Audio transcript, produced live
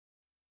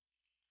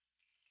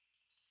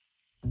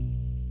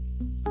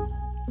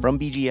From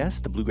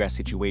BGS,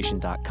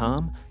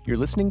 thebluegrasssituation.com, you're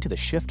listening to The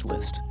Shift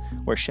List,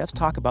 where chefs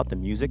talk about the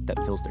music that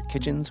fills their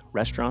kitchens,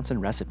 restaurants,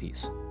 and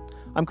recipes.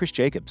 I'm Chris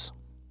Jacobs.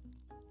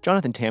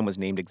 Jonathan Tam was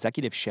named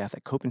executive chef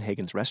at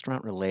Copenhagen's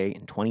restaurant Relæ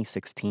in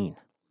 2016.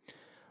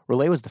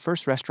 Relæ was the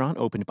first restaurant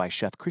opened by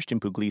chef Christian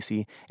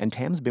Puglisi, and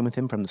Tam's been with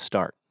him from the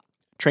start.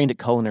 Trained at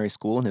culinary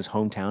school in his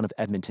hometown of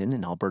Edmonton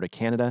in Alberta,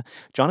 Canada,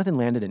 Jonathan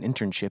landed an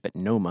internship at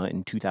Noma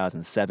in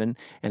 2007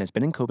 and has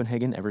been in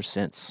Copenhagen ever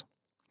since.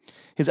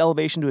 His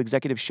elevation to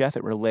executive chef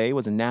at Relæ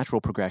was a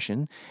natural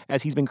progression,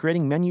 as he's been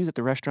creating menus at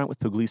the restaurant with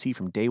Puglisi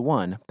from day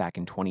one back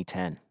in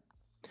 2010.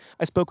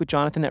 I spoke with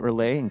Jonathan at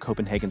Relæ in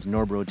Copenhagen's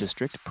Nørrebro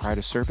district prior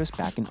to service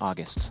back in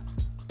August.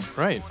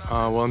 Right.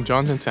 Well, I'm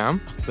Jonathan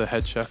Tam, the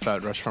head chef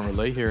at Restaurant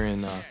Relæ here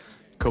in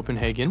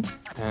Copenhagen.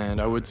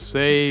 And I would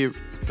say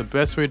the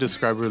best way to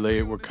describe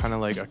Relæ, we're kind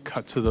of like a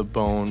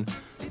cut-to-the-bone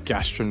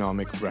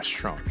gastronomic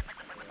restaurant,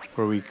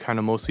 where we kind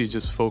of mostly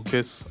just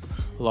focus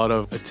a lot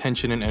of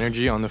attention and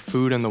energy on the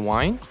food and the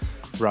wine,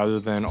 rather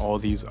than all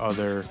these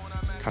other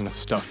kind of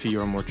stuffy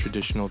or more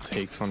traditional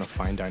takes on a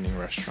fine dining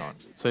restaurant.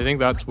 So I think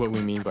that's what we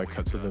mean by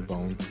cut to the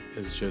bone,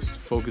 is just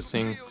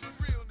focusing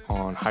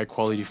on high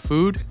quality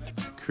food,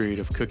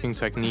 creative cooking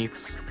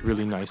techniques,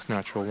 really nice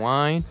natural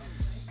wine,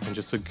 and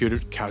just a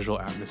good casual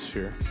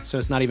atmosphere. So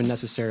it's not even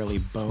necessarily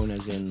bone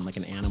as in like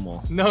an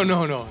animal? No,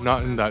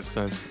 not in that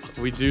sense.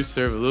 We do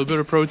serve a little bit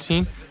of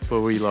protein,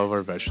 but we love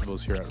our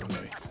vegetables here at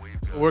Relæ.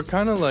 We're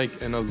kind of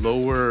like in a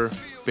lower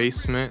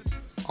basement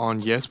on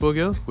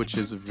Jesbogade, which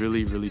is a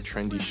really, really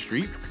trendy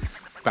street.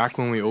 Back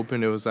when we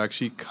opened, it was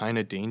actually kind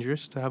of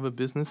dangerous to have a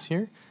business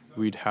here.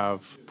 We'd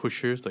have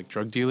pushers, like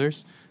drug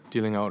dealers,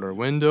 dealing out our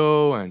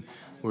window, and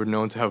we're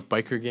known to have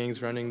biker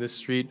gangs running this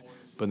street.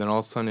 But then all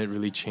of a sudden, it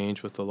really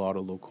changed with a lot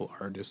of local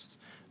artists,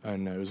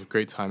 and it was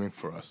great timing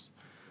for us.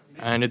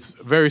 And it's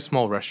a very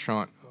small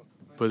restaurant,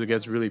 but it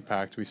gets really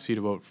packed. We seat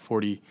about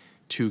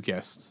 42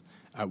 guests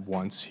at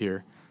once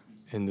here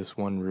in this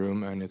one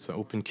room, and it's an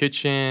open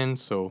kitchen,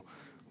 so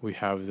we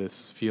have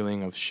this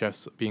feeling of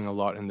chefs being a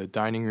lot in the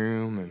dining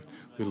room, and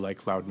we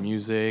like loud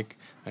music,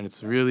 and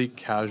it's a really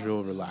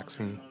casual,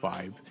 relaxing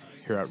vibe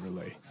here at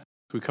Relæ.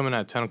 We come in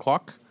at 10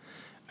 o'clock,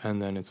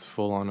 and then it's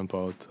full on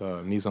about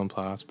mise en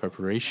place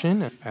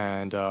preparation.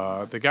 And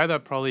the guy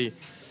that probably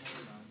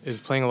is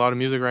playing a lot of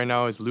music right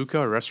now is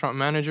Luca, a restaurant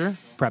manager.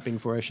 Prepping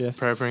for a shift?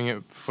 Prepping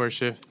it for a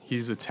shift.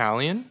 He's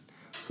Italian.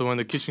 So when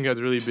the kitchen gets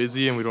really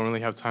busy and we don't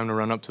really have time to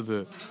run up to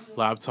the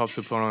laptop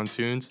to put on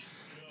tunes,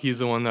 he's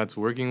the one that's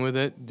working with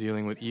it,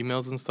 dealing with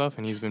emails and stuff.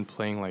 And he's been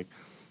playing like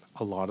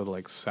a lot of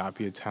like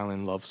sappy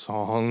Italian love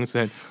songs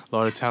and a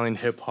lot of Italian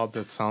hip hop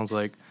that sounds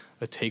like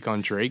a take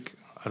on Drake.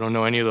 I don't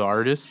know any of the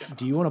artists.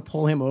 Do you want to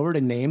pull him over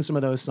to name some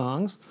of those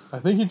songs? I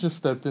think he just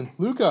stepped in.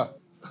 Luca,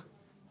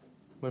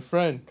 my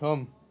friend,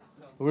 come.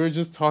 We were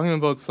just talking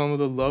about some of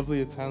the lovely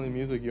Italian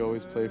music you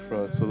always play for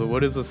us. So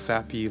what is a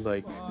sappy,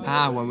 like...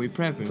 when we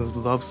prepping. Those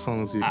love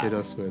songs you hit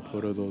us with.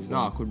 What are those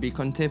No, ones? could be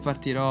Con te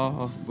partirò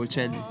of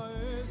Bocelli.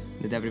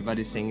 That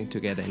everybody's singing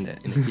together in the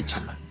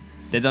kitchen.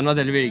 They don't know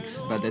the lyrics,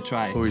 but they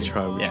try. We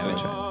try. We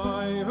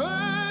try.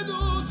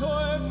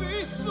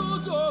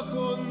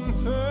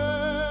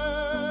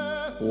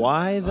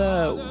 Why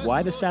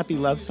the sappy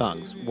love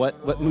songs?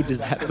 What mood does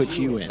that put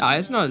you in?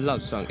 It's not a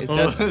love song. It's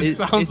just it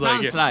sounds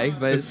like,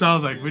 but it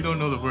sounds like we don't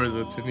know the words,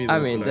 but to me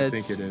that's what I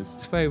think it is.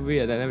 It's quite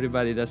weird, and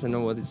everybody doesn't know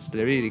what is the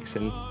lyrics,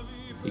 and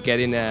you get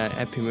in a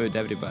happy mood,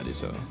 everybody.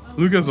 So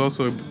Luca's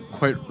also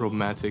quite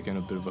romantic and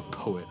a bit of a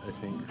poet, I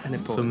think. And a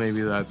poet. So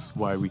maybe that's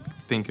why we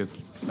think it's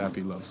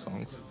sappy love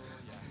songs.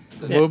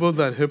 Yeah. What about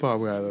that hip hop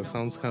guy? That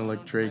sounds kind of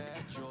like Drake.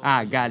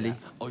 Gali.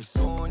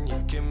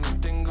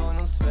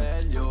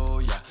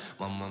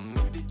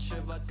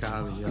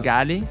 Gali, yeah.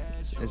 Gali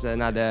is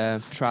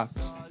another trap,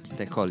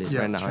 they call it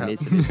right now trap. in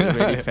Italy. It's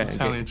really fair.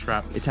 Italian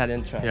trap.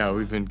 Italian trap. Yeah,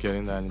 we've been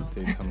getting that in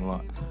daytime a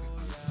lot.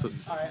 So,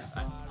 All right,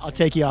 I'll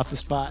take you off the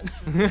spot.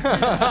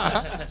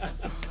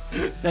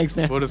 Thanks,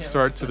 man. what a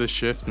start to the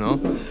shift, no?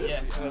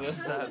 Yeah,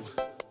 let's start.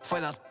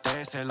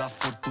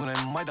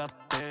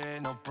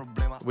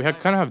 We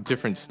kind of have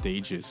different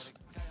stages.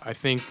 I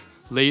think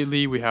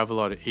lately we have a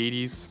lot of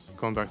 80s,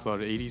 going back to a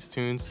lot of 80s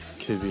tunes.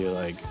 Could be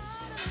like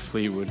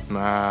Fleetwood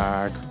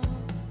Mac.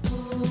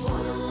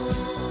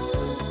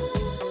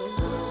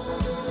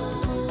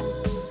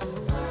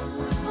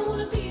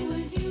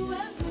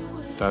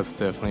 That's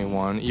definitely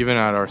one. Even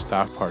at our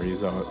staff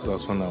parties,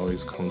 that's one that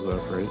always comes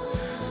up, right?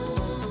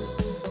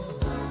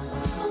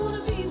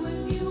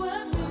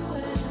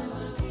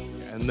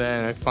 And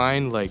then I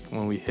find like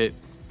when we hit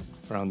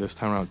around this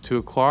time, around 2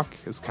 o'clock,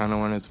 it's kind of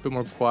when it's a bit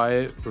more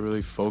quiet. We're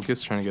really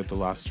focused, trying to get the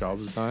last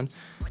jobs done.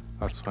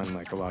 That's when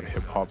like a lot of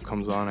hip hop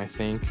comes on, I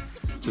think.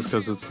 Just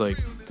because it's like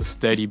the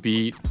steady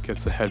beat,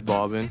 gets the head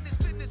bobbing.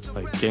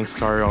 Like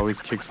Gangstar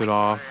always kicks it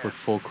off with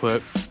full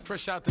clip.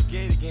 Fresh out the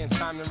gate again,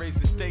 time to raise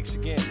the stakes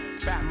again.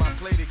 Fat my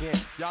plate again.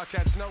 Y'all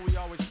cats know we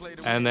always play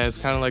the And then it's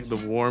kind of like the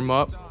warm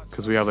up,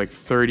 because we have like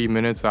 30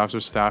 minutes after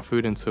staff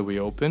food until we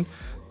open.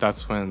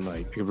 that's when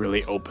like it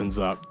really opens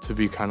up to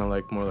be kind of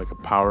like more like a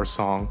power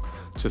song,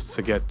 just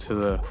to get to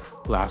the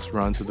last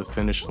run to the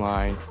finish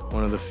line.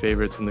 One of the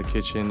favorites in the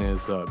kitchen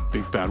is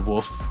Big Bad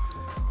Wolf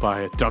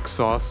by Duck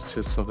Sauce,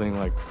 just something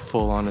like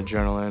full on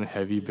adrenaline,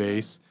 heavy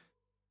bass.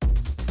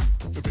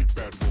 The Big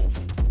Bad Wolf.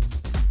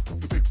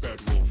 The Big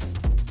Bad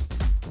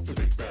Wolf. The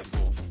Big Bad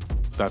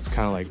Wolf. That's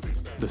kind of like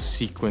the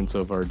sequence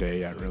of our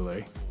day at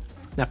Relæ.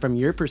 Now, from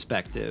your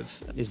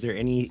perspective, is there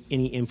any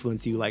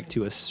influence you like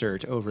to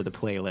assert over the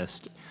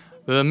playlist?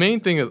 The main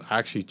thing is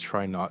actually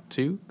try not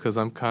to, because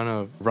I'm kind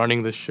of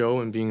running the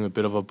show and being a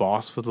bit of a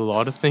boss with a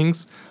lot of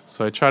things.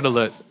 So I try to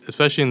let,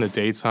 especially in the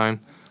daytime,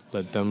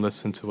 let them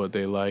listen to what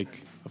they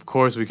like. Of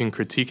course, we can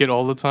critique it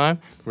all the time.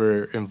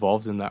 We're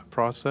involved in that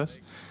process.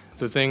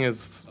 The thing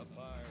is,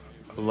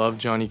 I love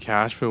Johnny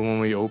Cash, but when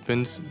we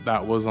opened,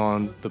 that was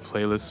on the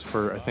playlist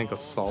for, I think, a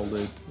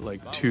solid,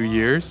 2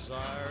 years.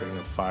 Ring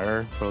of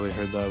Fire, probably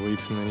heard that way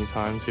too many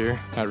times here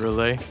at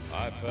Relæ.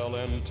 I fell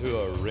into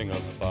a ring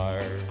of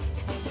fire.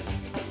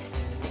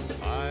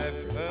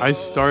 I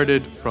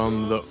started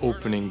from the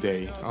opening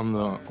day. I'm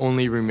the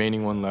only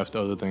remaining one left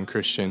other than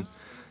Christian.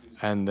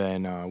 And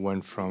then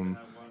went from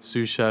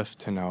sous chef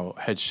to now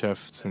head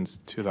chef since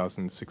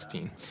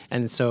 2016.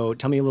 And so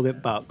tell me a little bit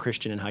about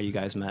Christian and how you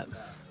guys met.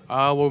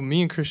 Well,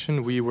 me and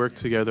Christian, we worked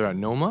together at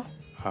Noma,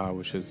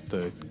 which is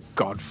the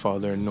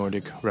Godfather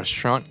Nordic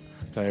restaurant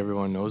that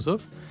everyone knows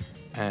of.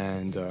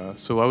 And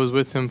so I was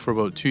with him for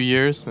about 2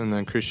 years, and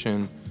then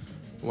Christian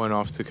went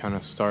off to kind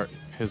of start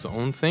his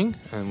own thing,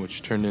 and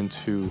which turned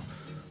into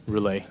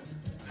Relæ.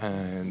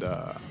 And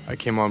I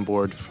came on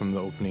board from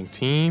the opening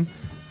team,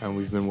 and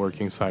we've been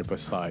working side by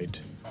side.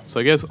 So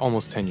I guess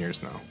almost 10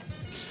 years now.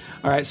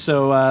 All right,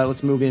 so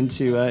let's move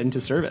into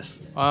service.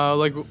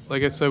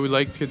 Like I said, we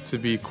like it to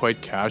be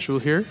quite casual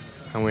here,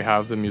 and we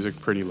have the music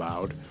pretty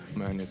loud.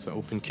 And it's an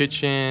open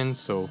kitchen,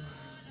 so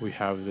we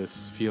have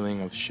this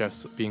feeling of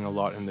chefs being a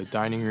lot in the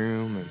dining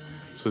room, and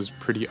so it's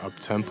pretty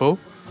up-tempo.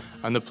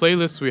 And the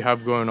playlist we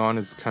have going on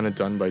is kind of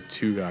done by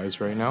 2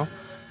 guys right now.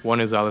 One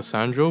is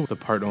Alessandro, the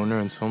part owner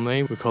and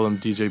sommelier. We call him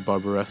DJ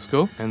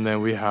Barbaresco. And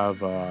then we have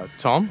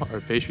Tom,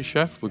 our pastry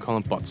chef. We call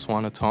him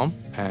Botswana Tom,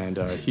 and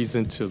he's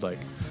into like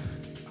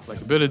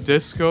a bit of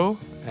disco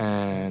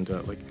and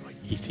like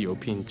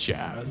Ethiopian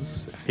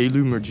jazz.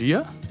 Helu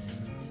Mergia,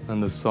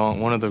 and the song,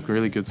 one of the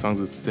really good songs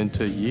is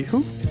Sinta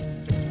Yehu.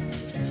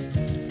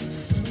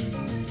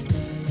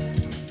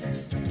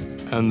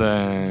 And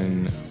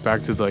then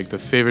back to like the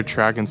favorite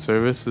track in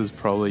service is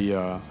probably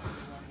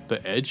The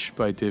Edge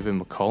by David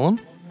McCollum.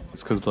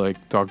 It's because like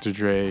Dr.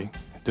 Dre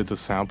did the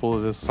sample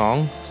of this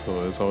song,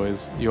 so it's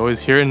always, you always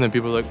hear it and then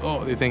people are like,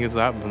 oh, they think it's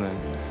that, but then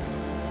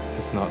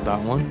it's not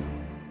that one.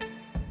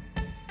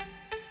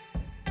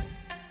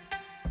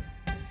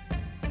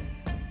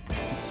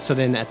 So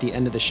then at the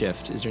end of the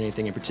shift, is there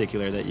anything in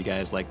particular that you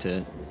guys like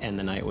to end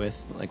the night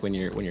with? Like when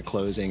you're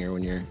closing or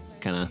when you're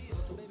kind of...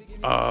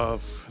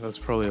 That's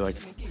probably like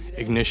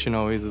Ignition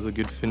always is a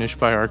good finish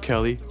by R.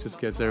 Kelly. Just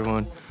gets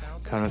everyone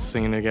kind of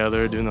singing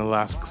together, doing the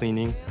last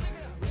cleaning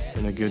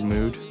in a good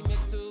mood.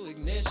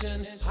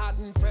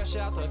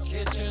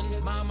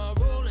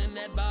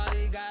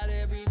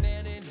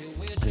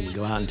 And you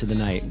go out into the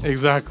night.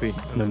 Exactly.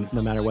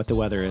 No matter what the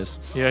weather is.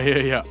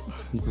 Yeah.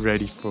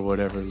 Ready for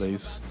whatever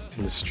lays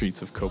in the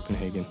streets of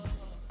Copenhagen.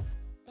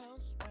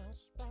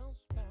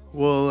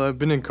 Well, I've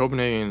been in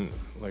Copenhagen,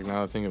 like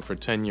now I think for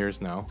 10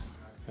 years now.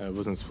 It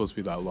wasn't supposed to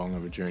be that long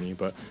of a journey,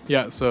 but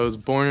yeah, so I was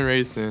born and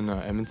raised in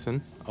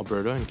Edmonton,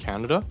 Alberta, in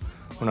Canada.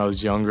 When I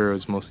was younger, I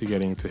was mostly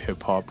getting into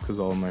hip-hop because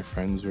all of my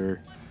friends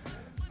were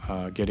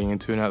getting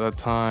into it at that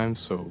time.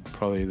 So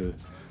probably the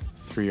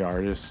 3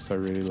 artists I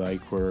really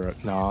like were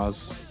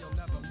Nas,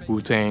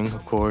 Wu-Tang,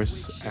 of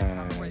course,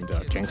 and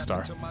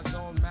Gangstar.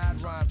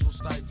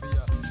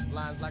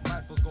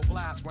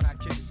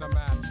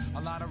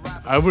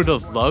 I would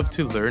have loved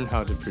to learn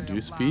how to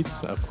produce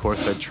beats. Of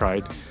course, I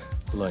tried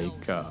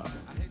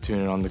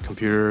doing it on the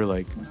computer,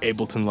 like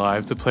Ableton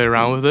Live, to play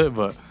around with it,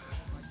 but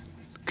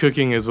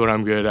cooking is what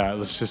I'm good at,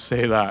 let's just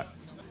say that.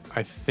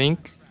 I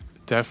think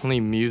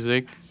definitely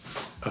music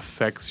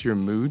affects your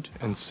mood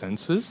and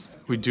senses.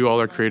 We do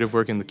all our creative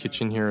work in the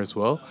kitchen here as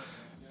well,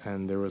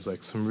 and there was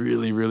like some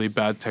really, really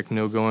bad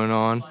techno going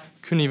on.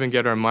 Couldn't even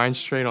get our mind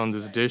straight on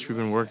this dish we've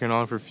been working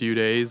on for a few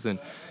days, and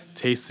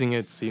tasting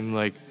it seemed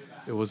like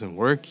it wasn't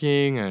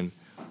working, and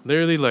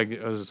literally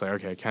I was just like,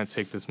 okay, I can't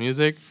take this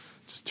music,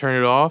 just turn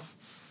it off.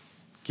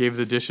 Gave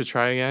the dish a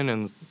try again,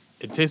 and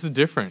it tasted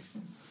different,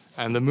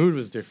 and the mood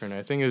was different.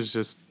 I think it was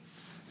just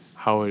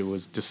how it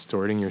was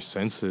distorting your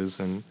senses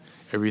and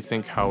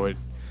everything, how it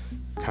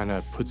kind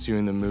of puts you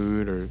in the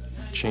mood or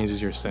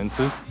changes your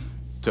senses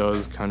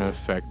does kind of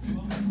affect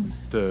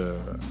the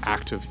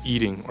act of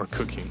eating or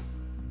cooking.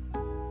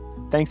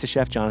 Thanks to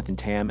Chef Jonathan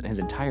Tam and his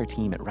entire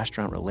team at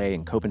Restaurant Relæ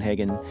in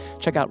Copenhagen.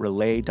 Check out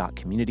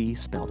relæ.community,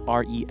 spelled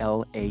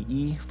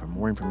R-E-L-A-E, for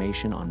more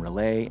information on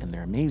Relæ and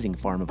their amazing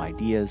farm of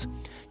ideas.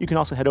 You can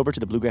also head over to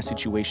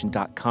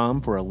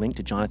thebluegrasssituation.com for a link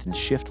to Jonathan's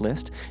shift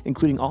list,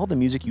 including all the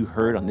music you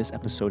heard on this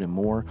episode and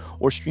more,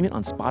 or stream it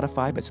on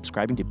Spotify by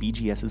subscribing to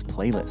BGS's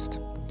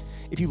playlist.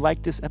 If you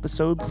liked this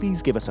episode,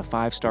 please give us a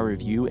 5-star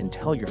review and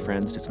tell your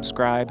friends to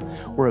subscribe.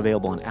 We're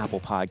available on Apple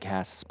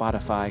Podcasts,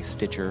 Spotify,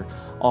 Stitcher,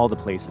 all the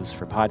places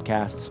for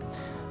podcasts.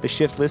 The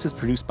Shift List is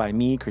produced by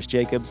me, Chris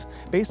Jacobs,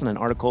 based on an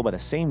article by the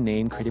same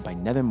name created by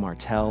Nevin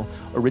Martell,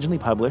 originally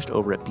published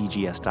over at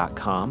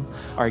bgs.com.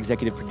 Our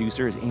executive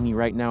producer is Amy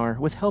Reitnauer,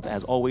 with help,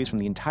 as always, from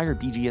the entire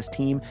BGS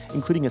team,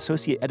 including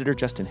Associate Editor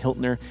Justin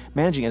Hiltner,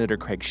 Managing Editor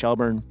Craig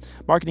Shelburne,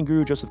 Marketing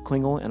Guru Joseph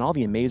Klingel, and all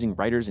the amazing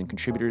writers and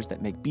contributors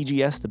that make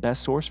BGS the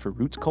best source for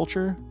roots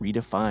culture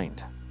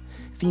redefined.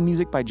 Theme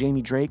music by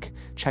Jamie Drake.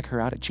 Check her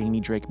out at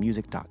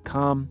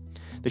jamiedrakemusic.com.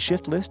 The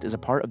Shift List is a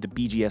part of the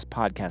BGS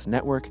Podcast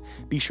Network.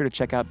 Be sure to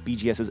check out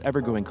BGS's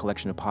ever-growing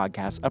collection of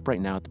podcasts up right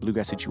now at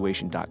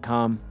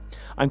thebluegrasssituation.com.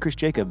 I'm Chris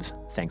Jacobs.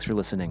 Thanks for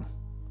listening.